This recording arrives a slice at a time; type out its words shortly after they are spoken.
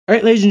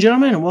Alright, ladies and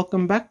gentlemen, and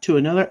welcome back to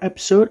another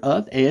episode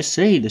of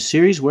A.S.A, the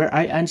series where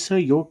I answer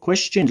your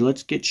questions.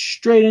 Let's get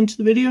straight into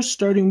the video,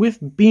 starting with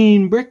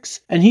Bean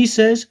Bricks. And he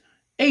says,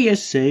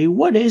 A.S.A,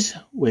 what is...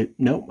 Wait,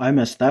 no, I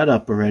messed that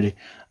up already.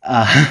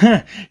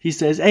 He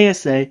says,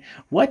 A.S.A,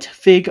 what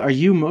fig are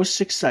you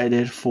most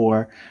excited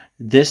for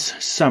this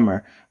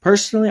summer?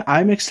 Personally,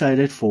 I'm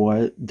excited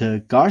for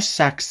the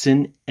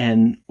Gar-Saxon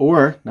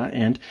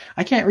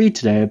I can't read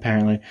today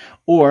apparently,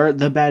 or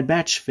the Bad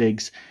Batch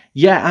figs.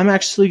 Yeah, I'm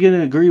actually going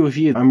to agree with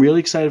you. I'm really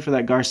excited for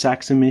that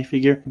Gar-Saxon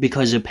minifigure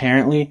because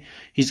apparently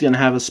he's going to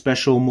have a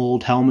special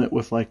mold helmet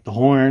with like the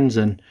horns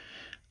and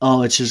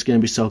oh, it's just going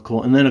to be so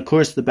cool. And then of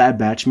course the Bad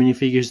Batch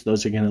minifigures,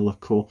 those are going to look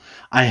cool.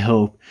 I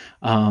hope.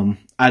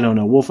 I don't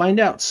know. We'll find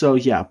out. So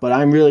yeah, but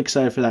I'm really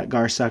excited for that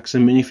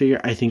Gar-Saxon minifigure.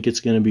 I think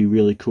it's going to be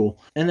really cool.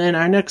 And then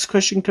our next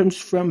question comes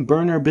from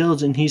Burner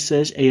Builds and he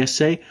says,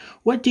 A.S.A,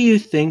 what do you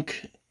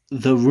think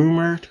the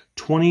rumored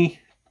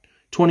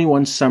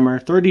 2021 summer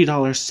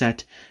 $30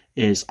 set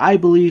is? I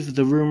believe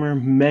the rumor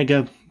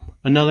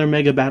another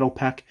mega battle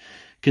pack,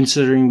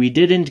 considering we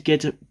didn't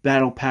get a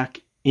battle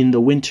pack in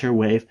the winter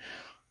wave.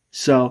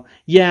 So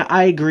yeah,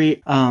 I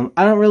agree. I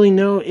don't really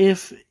know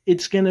if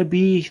it's gonna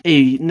be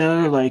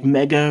another like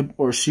mega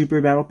or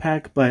super battle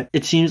pack, but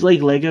it seems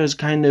like Lego is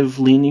kind of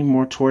leaning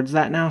more towards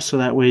that now, so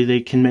that way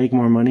they can make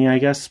more money, I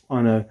guess,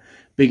 on a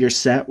bigger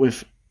set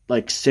with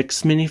like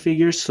 6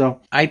 minifigures. So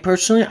I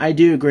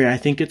do agree. I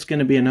think it's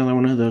gonna be another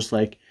one of those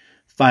like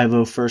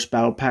 5.0 first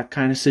battle pack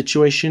kind of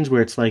situations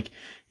where it's like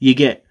you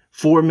get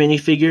 4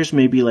 minifigures,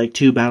 maybe like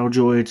 2 battle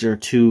droids or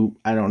 2,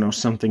 I don't know,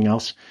 something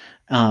else,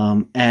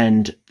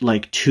 and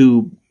like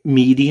 2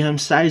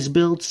 medium-sized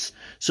builds,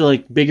 so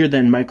like bigger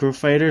than micro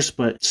fighters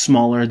but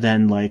smaller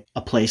than like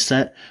a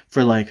playset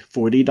for like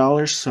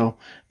 $40. So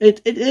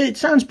it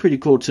sounds pretty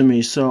cool to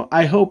me, so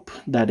I hope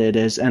that it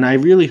is, and I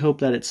really hope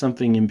that it's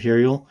something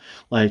Imperial,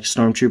 like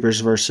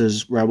Stormtroopers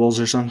versus Rebels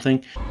or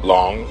something.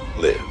 Long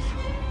live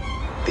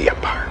the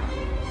Empire.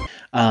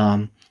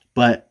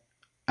 But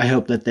I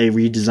hope that they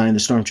redesign the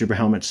Stormtrooper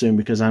helmet soon,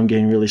 because I'm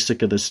getting really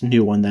sick of this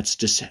new one that's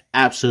just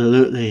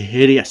absolutely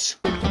hideous.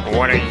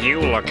 What are you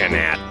looking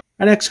at?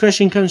 Our next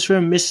question comes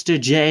from Mr.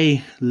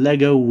 J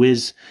Lego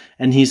Wiz,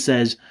 and he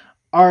says,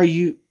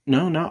 Man,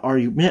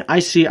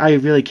 I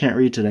really can't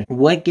read today.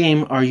 What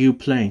game are you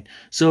playing?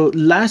 So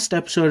last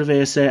episode of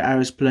A.S.A, I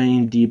was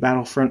playing the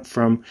Battlefront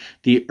from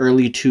the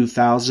early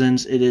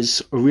 2000s. It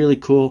is a really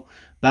cool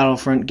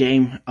Battlefront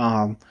game.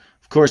 Of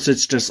course,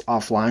 it's just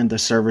offline. The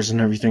servers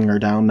and everything are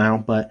down now,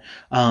 but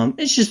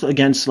it's just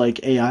against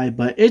like AI,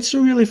 but it's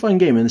a really fun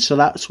game. And so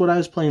that's what I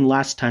was playing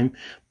last time.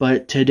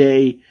 But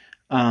today,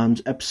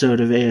 episode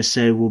of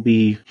A.S.A will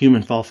be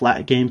Human Fall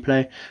Flat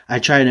gameplay. I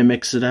try to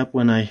mix it up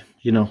when I,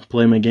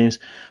 play my games,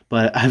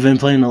 but I've been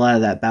playing a lot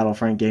of that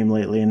Battlefront game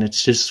lately, and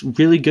it's just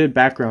really good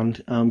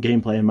background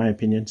gameplay in my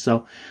opinion.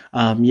 So,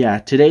 yeah,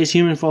 today's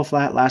Human Fall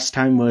Flat. Last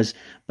time was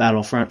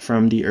Battlefront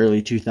from the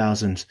early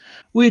 2000s.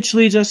 Which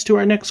leads us to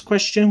our next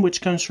question,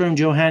 which comes from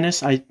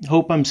Johannes. I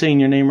hope I'm saying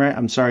your name right.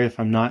 I'm sorry if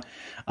I'm not.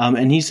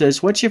 And he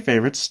says, what's your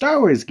favorite Star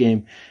Wars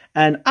game?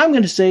 And I'm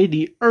going to say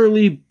the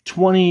early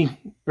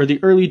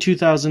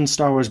 2000s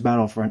Star Wars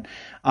Battlefront.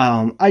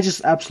 I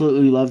just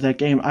absolutely love that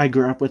game. I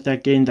grew up with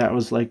that game. That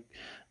was like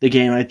the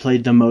game I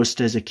played the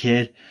most as a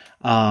kid.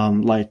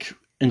 Like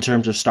in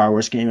terms of Star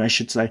Wars game, I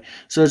should say.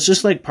 So it's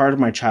just like part of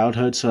my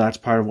childhood. So that's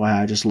part of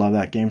why I just love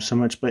that game so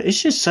much. But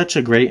it's just such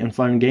a great and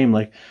fun game.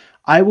 Like,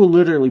 I will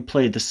literally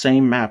play the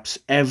same maps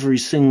every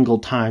single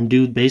time,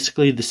 do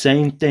basically the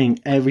same thing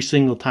every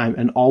single time,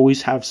 and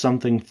always have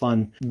something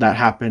fun that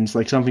happens,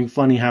 like something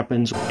funny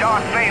happens.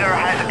 Darth Vader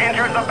has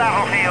entered the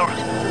battlefield.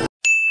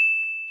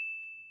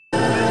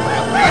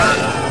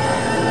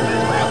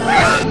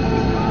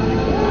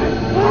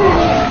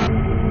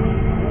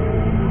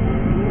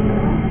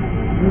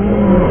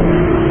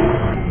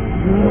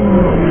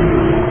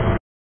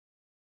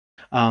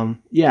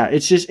 Yeah,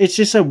 it's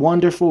just a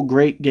wonderful,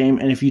 great game,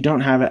 and if you don't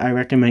have it, I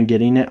recommend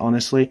getting it,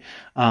 honestly,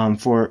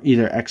 for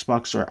either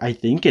Xbox or I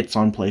think it's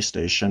on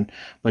PlayStation,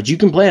 but you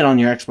can play it on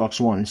your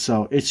Xbox One,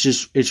 so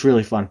it's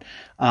really fun.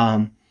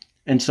 And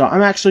so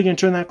I'm actually going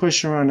to turn that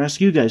question around and ask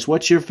you guys,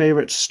 what's your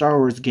favorite Star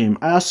Wars game?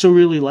 I also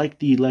really like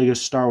the Lego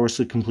Star Wars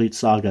The Complete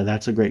Saga.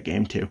 That's a great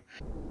game, too.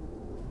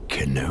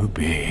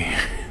 Kenobi.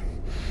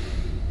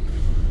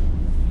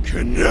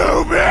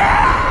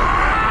 Kenobi!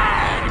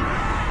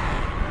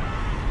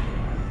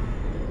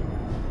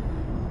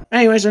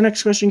 Anyways, our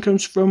next question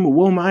comes from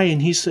Womai,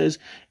 and he says,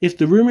 if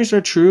the rumors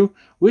are true,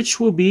 which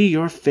will be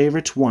your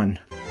favorite one?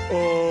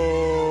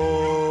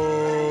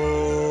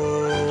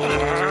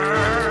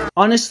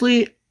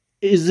 Honestly,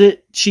 is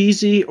it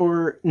cheesy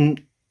or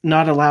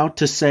not allowed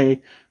to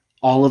say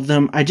all of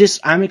them?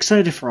 I'm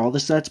excited for all the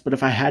sets, but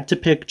if I had to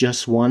pick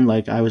just one,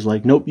 like I was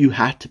like, nope, you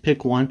had to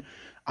pick one,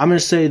 I'm going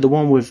to say the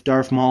one with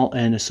Darth Maul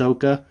and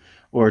Ahsoka,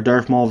 or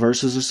Darth Maul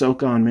versus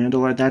Ahsoka on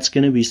Mandalore. That's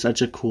going to be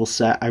such a cool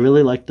set. I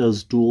really like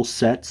those dual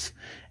sets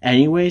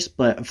anyways,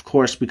 but of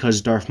course,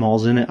 because Darth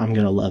Maul's in it, I'm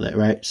going to love it,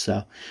 right?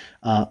 So,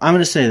 I'm going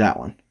to say that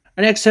one.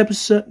 Our next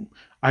episode,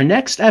 our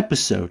next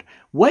episode,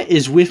 what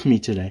is with me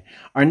today?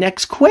 Our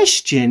next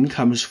question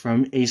comes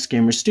from Ace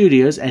Gamer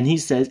Studios, and he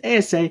says,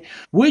 A.S.A,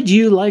 would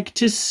you like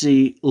to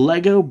see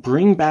LEGO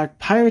bring back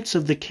Pirates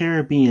of the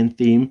Caribbean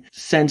theme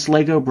since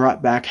LEGO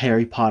brought back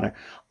Harry Potter?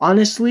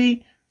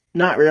 Honestly,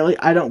 not really.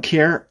 I don't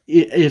care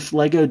if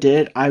LEGO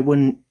did. I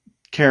wouldn't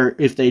care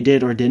if they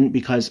did or didn't,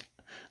 because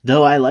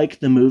though I like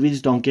the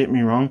movies, don't get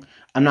me wrong,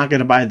 I'm not going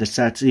to buy the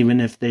sets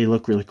even if they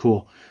look really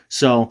cool.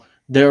 So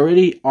there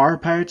already are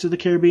Pirates of the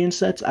Caribbean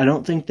sets. I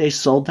don't think they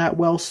sold that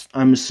well.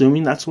 I'm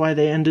assuming that's why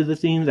they ended the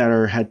theme, that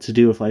or had to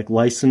do with like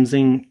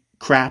licensing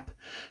crap,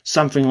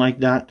 something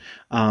like that.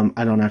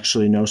 I don't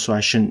actually know, so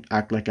I shouldn't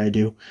act like I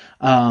do.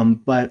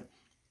 But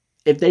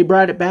if they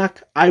brought it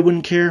back, I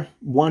wouldn't care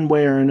one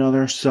way or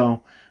another.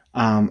 So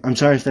I'm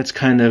sorry if that's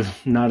kind of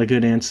not a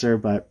good answer,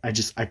 but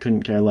I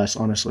couldn't care less,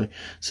 honestly.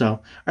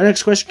 So our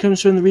next question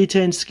comes from the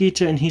Retain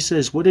Skeeter, and he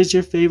says, what is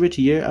your favorite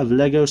year of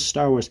LEGO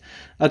Star Wars?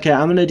 Okay,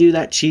 I'm going to do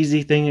that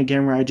cheesy thing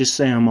again where I just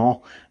say them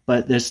all,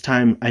 but this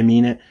time I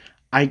mean it.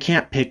 I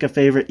can't pick a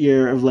favorite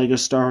year of LEGO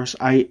Star Wars.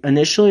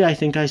 Initially, I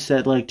think I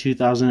said like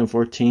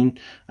 2014.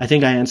 I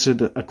think I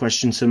answered a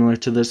question similar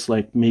to this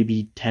like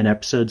maybe 10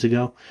 episodes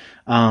ago.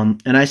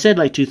 And I said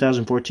like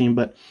 2014,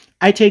 but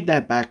I take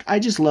that back. I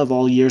just love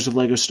all years of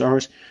LEGO Star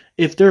Wars.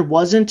 If there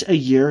wasn't a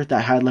year that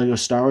had LEGO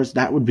Star Wars,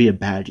 that would be a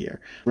bad year,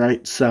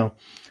 right? So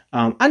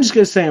I'm just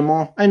going to say them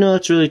all. I know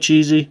that's really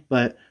cheesy,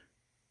 but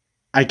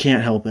I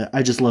can't help it.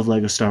 I just love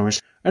LEGO Star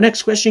Wars. Our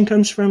next question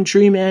comes from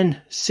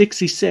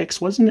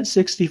Treeman66. Wasn't it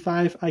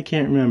 65? I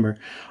can't remember.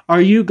 Are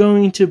you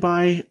going to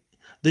buy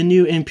the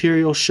new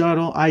Imperial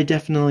Shuttle? I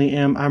definitely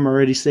am. I'm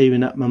already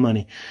saving up my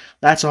money.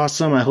 That's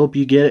awesome. I hope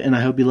you get it, and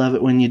I hope you love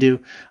it when you do.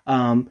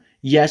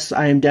 Yes,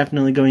 I am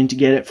definitely going to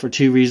get it for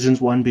 2 reasons.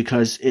 One,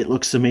 because it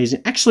looks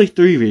amazing. Actually,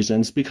 3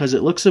 reasons. Because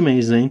it looks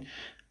amazing.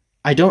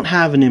 I don't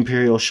have an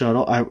Imperial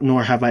Shuttle,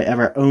 nor have I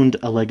ever owned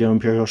a LEGO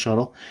Imperial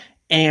Shuttle.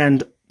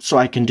 And so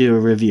I can do a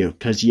review,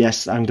 because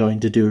yes, I'm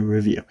going to do a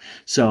review.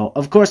 So,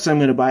 of course I'm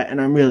going to buy it,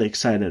 and I'm really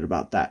excited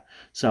about that.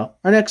 So,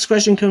 our next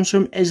question comes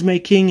from A.S.A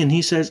King, and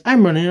he says,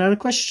 I'm running out of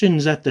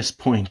questions at this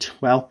point.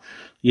 Well,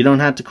 you don't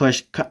have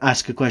to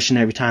ask a question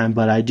every time,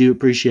 but I do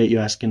appreciate you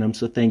asking them,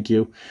 so thank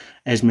you,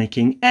 A.S.A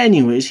King.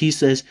 Anyways, he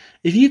says,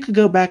 if you could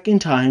go back in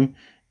time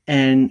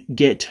and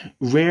get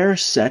rare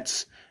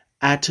sets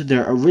at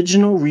their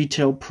original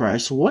retail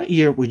price, what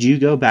year would you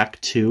go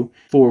back to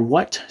for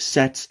what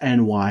sets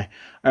and why?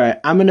 Alright,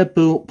 I'm going to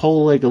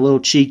pull like a little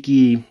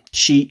cheeky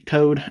cheat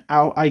code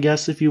out, I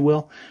guess, if you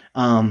will.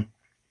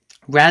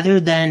 Rather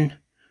than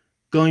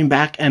going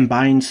back and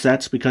buying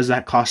sets, because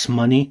that costs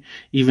money,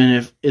 even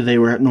if they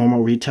were at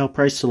normal retail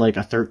price, so like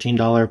a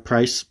 $13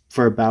 price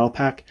for a battle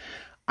pack,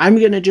 I'm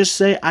going to just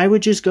say I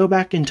would just go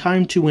back in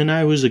time to when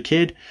I was a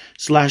kid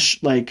 /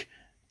 like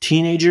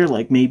teenager,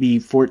 like maybe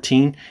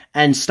 14,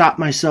 and stop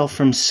myself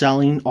from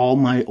selling all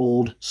my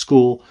old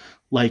school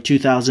like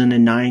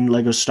 2009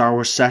 LEGO Star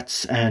Wars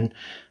sets and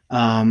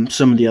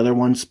some of the other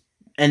ones,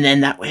 and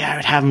then that way I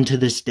would have them to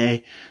this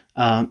day,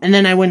 and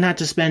then I wouldn't have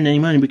to spend any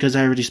money because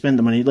I already spent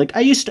the money. Like, I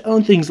used to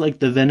own things like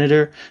the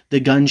Venator,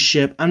 the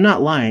gunship, I'm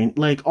not lying,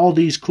 like all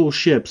these cool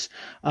ships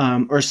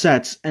or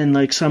sets, and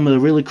like some of the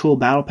really cool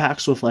battle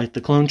packs with like the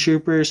clone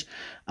troopers,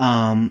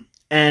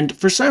 and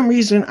for some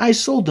reason, I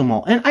sold them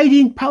all. And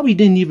I probably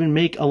didn't even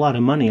make a lot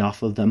of money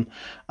off of them.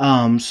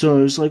 So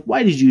it was like,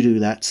 why did you do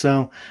that?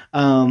 So,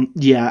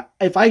 yeah,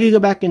 if I could go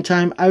back in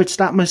time, I would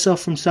stop myself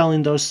from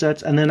selling those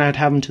sets, and then I'd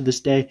have them to this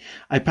day.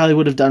 I probably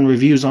would have done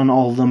reviews on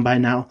all of them by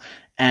now,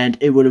 and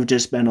it would have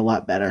just been a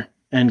lot better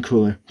and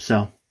cooler.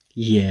 So,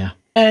 yeah.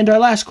 And our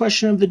last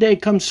question of the day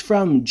comes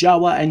from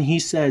Jawa, and he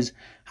says,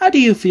 how do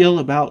you feel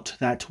about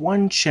that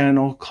one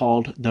channel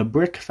called The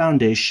Brick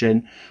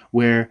Foundation,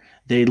 where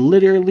they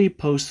literally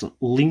post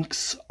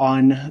links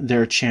on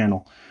their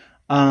channel?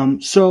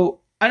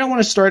 So I don't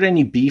want to start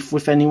any beef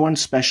with anyone,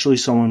 especially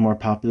someone more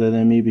popular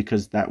than me,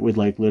 because that would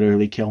like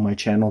literally kill my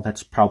channel.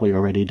 That's probably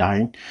already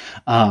dying.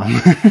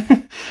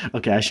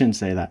 Okay, I shouldn't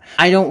say that.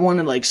 I don't want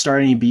to like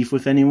start any beef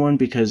with anyone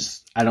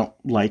because I don't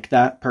like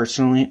that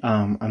personally.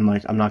 I'm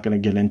not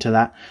going to get into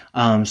that.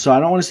 So I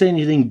don't want to say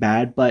anything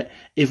bad, but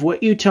if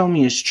what you tell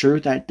me is true,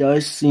 that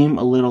does seem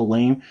a little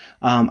lame.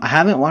 I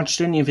haven't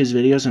watched any of his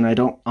videos, and I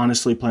don't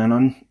honestly plan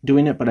on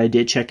doing it, but I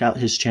did check out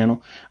his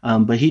channel.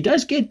 But he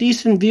does get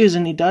decent views,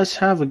 and he does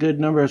have a good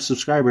number of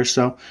subscribers,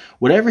 so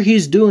whatever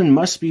he's doing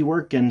must be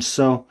working.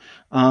 So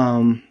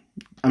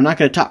I'm not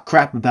going to talk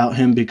crap about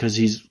him because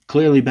he's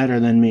clearly better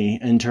than me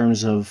in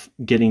terms of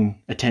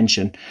getting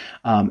attention,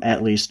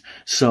 at least.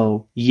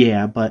 So,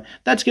 yeah, but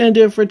that's going to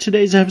do it for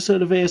today's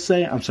episode of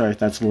A.S.A. I'm sorry if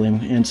that's a lame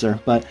answer,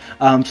 but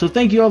so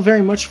thank you all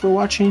very much for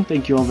watching.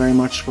 Thank you all very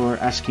much for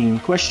asking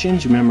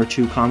questions. Remember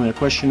to comment a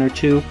question or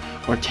 2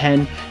 or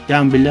 10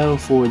 down below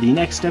for the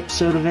next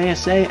episode of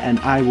A.S.A, and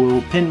I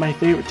will pin my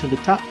favorite to the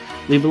top.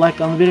 Leave a like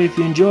on the video if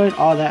you enjoyed,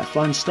 all that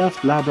fun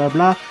stuff, blah, blah,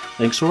 blah.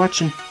 Thanks for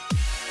watching.